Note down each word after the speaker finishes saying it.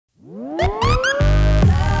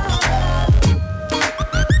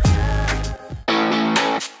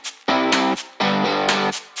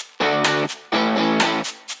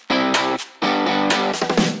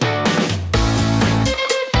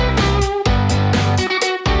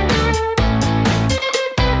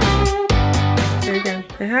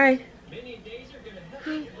hi.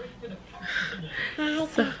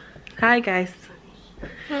 So, hi guys.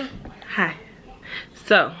 Hi.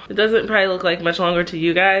 So, it doesn't probably look like much longer to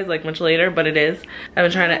you guys, like much later, but it is. I've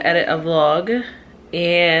been trying to edit a vlog,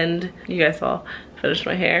 and you guys saw, finished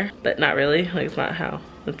my hair, but not really. Like, it's not how,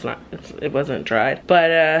 it wasn't dried.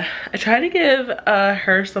 But I tried to give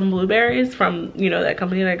her some blueberries from, you know, that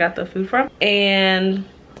company that I got the food from. And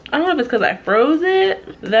I don't know if it's because I froze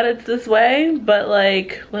it that it's this way, but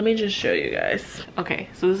like, let me just show you guys. Okay,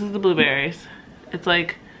 so this is the blueberries. It's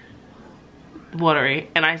like watery,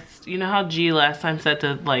 and you know how G last time said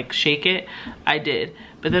to like shake it? I did,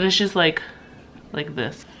 but then it's just like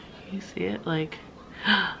this. You see it? Like,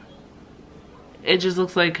 it just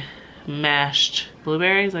looks like mashed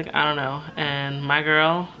blueberries. Like, I don't know. And my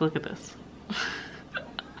girl, look at this.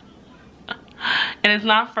 And it's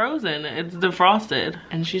not frozen, it's defrosted,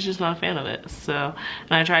 and she's just not a fan of it. So,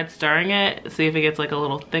 and I tried stirring it, see if it gets like a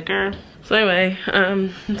little thicker. So anyway,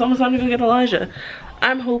 it's almost time to go get Elijah.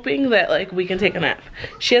 I'm hoping that like we can take a nap.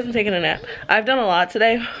 She hasn't taken a nap. I've done a lot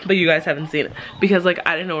today, but you guys haven't seen it because like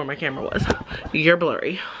I didn't know where my camera was. You're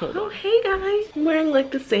blurry. Oh, hey guys. I'm wearing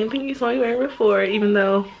like the same thing you saw me wearing before, even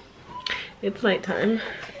though it's nighttime.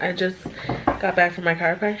 I just got back from my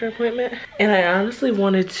chiropractor appointment, and I honestly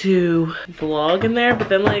wanted to vlog in there, but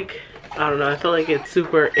then like, I don't know, I feel like it's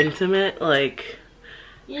super intimate, like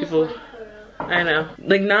people, I know,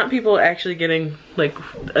 like not people actually getting like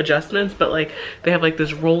adjustments, but like they have like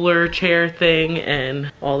this roller chair thing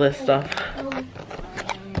and all this stuff.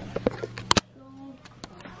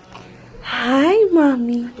 Hi,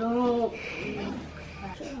 mommy. Aww.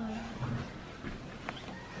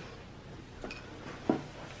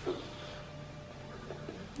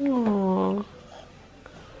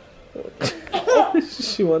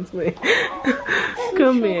 She wants me.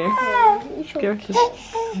 Come here.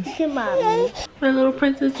 Come on. My little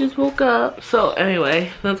princess just woke up. So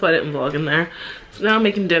anyway, that's why I didn't vlog in there. So now I'm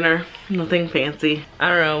making dinner. Nothing fancy. I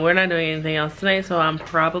don't know. We're not doing anything else tonight, so I'm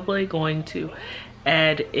probably going to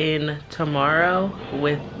add in tomorrow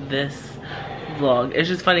with this vlog. It's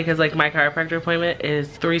just funny because like my chiropractor appointment is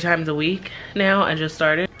 3 times a week now. I just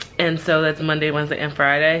started. And so that's Monday, Wednesday, and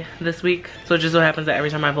Friday this week. So it just so happens that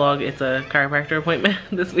every time I vlog, it's a chiropractor appointment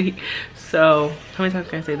this week. So how many times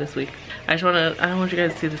can I say this week? I don't want you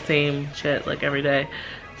guys to see the same shit like every day.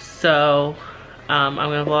 So I'm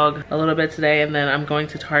gonna vlog a little bit today, and then I'm going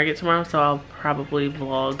to Target tomorrow. So I'll probably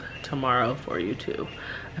vlog tomorrow for you too.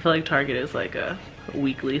 I feel like Target is like a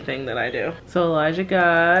weekly thing that I do. So Elijah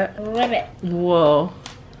got ribbit. Whoa.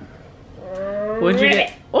 What'd you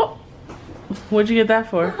get? Oh. What'd you get that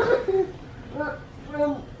for?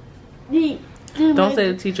 Don't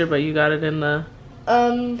say the teacher, but you got it in the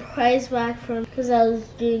prize back from, because I was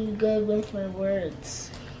doing good with my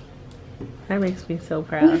words. That makes me so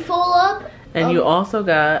proud. We full up. And you also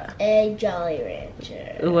got a Jolly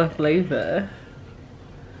Rancher. What flavor?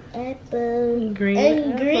 Apple. Green.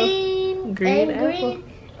 And apple. green. Green apple.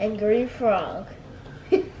 And green frog.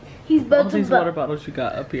 He's about all to these water bottles you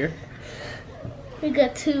got up here. We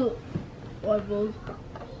got 2 water bottles.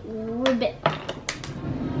 Ribbit.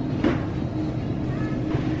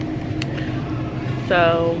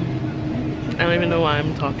 So I don't even know why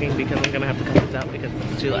I'm talking, because I'm gonna have to cut this out because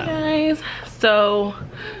it's too loud. Hey guys, so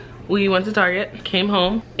we went to Target, came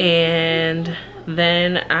home, and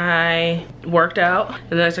then I worked out,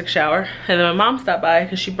 and then I took a shower, and then my mom stopped by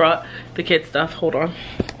because she brought the kids stuff. Hold on.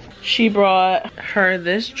 She brought her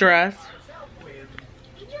this dress.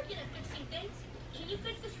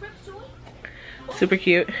 Super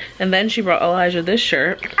cute. And then she brought Elijah this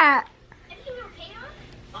shirt.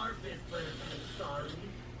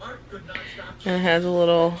 And it has a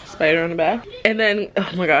little spider on the back. And then,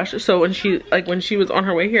 oh my gosh, so when she was on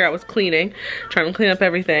her way here, I was cleaning, trying to clean up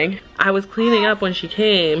everything. I was cleaning up when she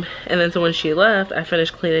came, and then so when she left, I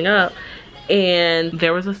finished cleaning up, and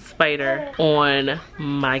there was a spider on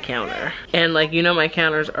my counter. And like, you know, my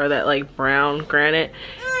counters are that like brown granite,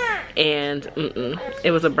 and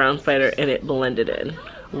it was a brown spider and it blended in.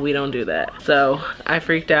 We don't do that. So I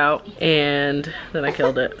freaked out, and then I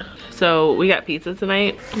killed it. So we got pizza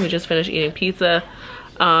tonight. We just finished eating pizza.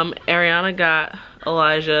 Ariana got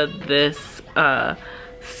Elijah this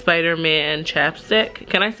Spider-Man chapstick.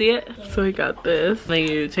 Can I see it? So we got this. Then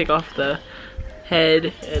you take off the head,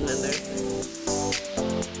 and then there's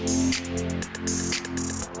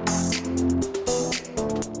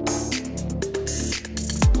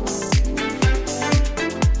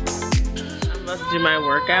do my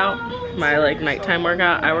workout, my like nighttime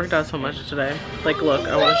workout. I worked out so much today. Like, look,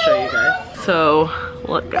 I want to show you guys. So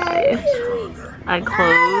look guys, I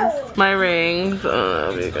closed my rings. I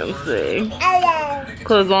don't know if you can see.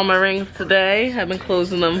 Closed all my rings today. I've been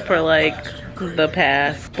closing them for like the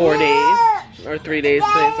past 4 days or 3 days.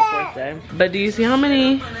 Today's the 4th day. But do you see how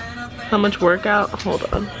much workout? Hold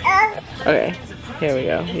on. Okay, here we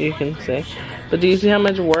go. You can see. But do you see how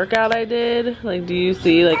much workout I did? Like, do you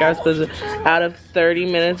see? Like, I was supposed to, out of 30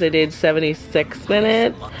 minutes, I did 76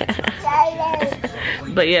 minutes.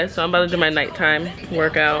 But yeah, so I'm about to do my nighttime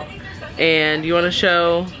workout. And you want to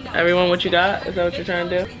show everyone what you got? Is that what you're trying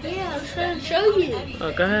to do? Yeah, I'm trying to show you.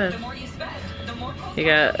 Oh, go ahead. You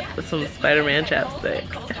got some Spider-Man chapstick.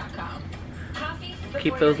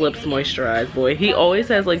 Keep those lips moisturized, boy. He always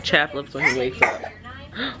has like chapped lips when he wakes up.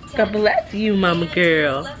 God bless you, mama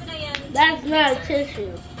girl. That's not a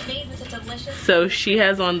tissue. So she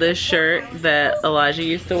has on this shirt that Elijah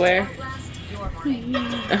used to wear.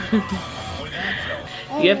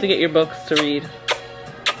 You have to get your books to read.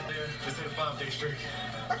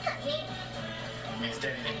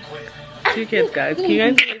 2 kids, guys. Can you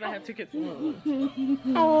guys believe I have 2 kids?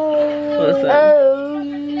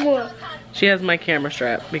 Listen. She has my camera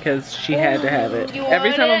strap because she had to have it.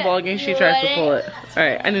 Every time I'm vlogging, she tries to pull it.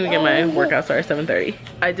 Alright, I need to get my workout started at 7:30.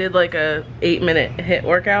 I did like a 8-minute HIIT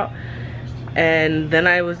workout. And then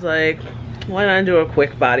I was like, why not do a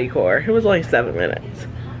quick body core? It was only 7 minutes.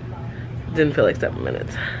 Didn't feel like 7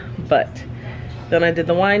 minutes. But then I did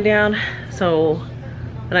the wind down. So,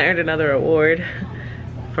 and I earned another award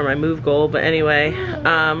for my move goal. But anyway,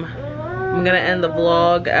 I'm gonna end the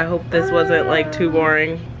vlog. I hope this wasn't like too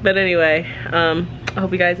boring. But anyway, I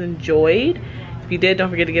hope you guys enjoyed. If you did, don't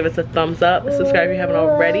forget to give us a thumbs up. Subscribe if you haven't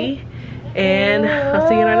already. And I'll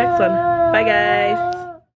see you in our next one. Bye guys.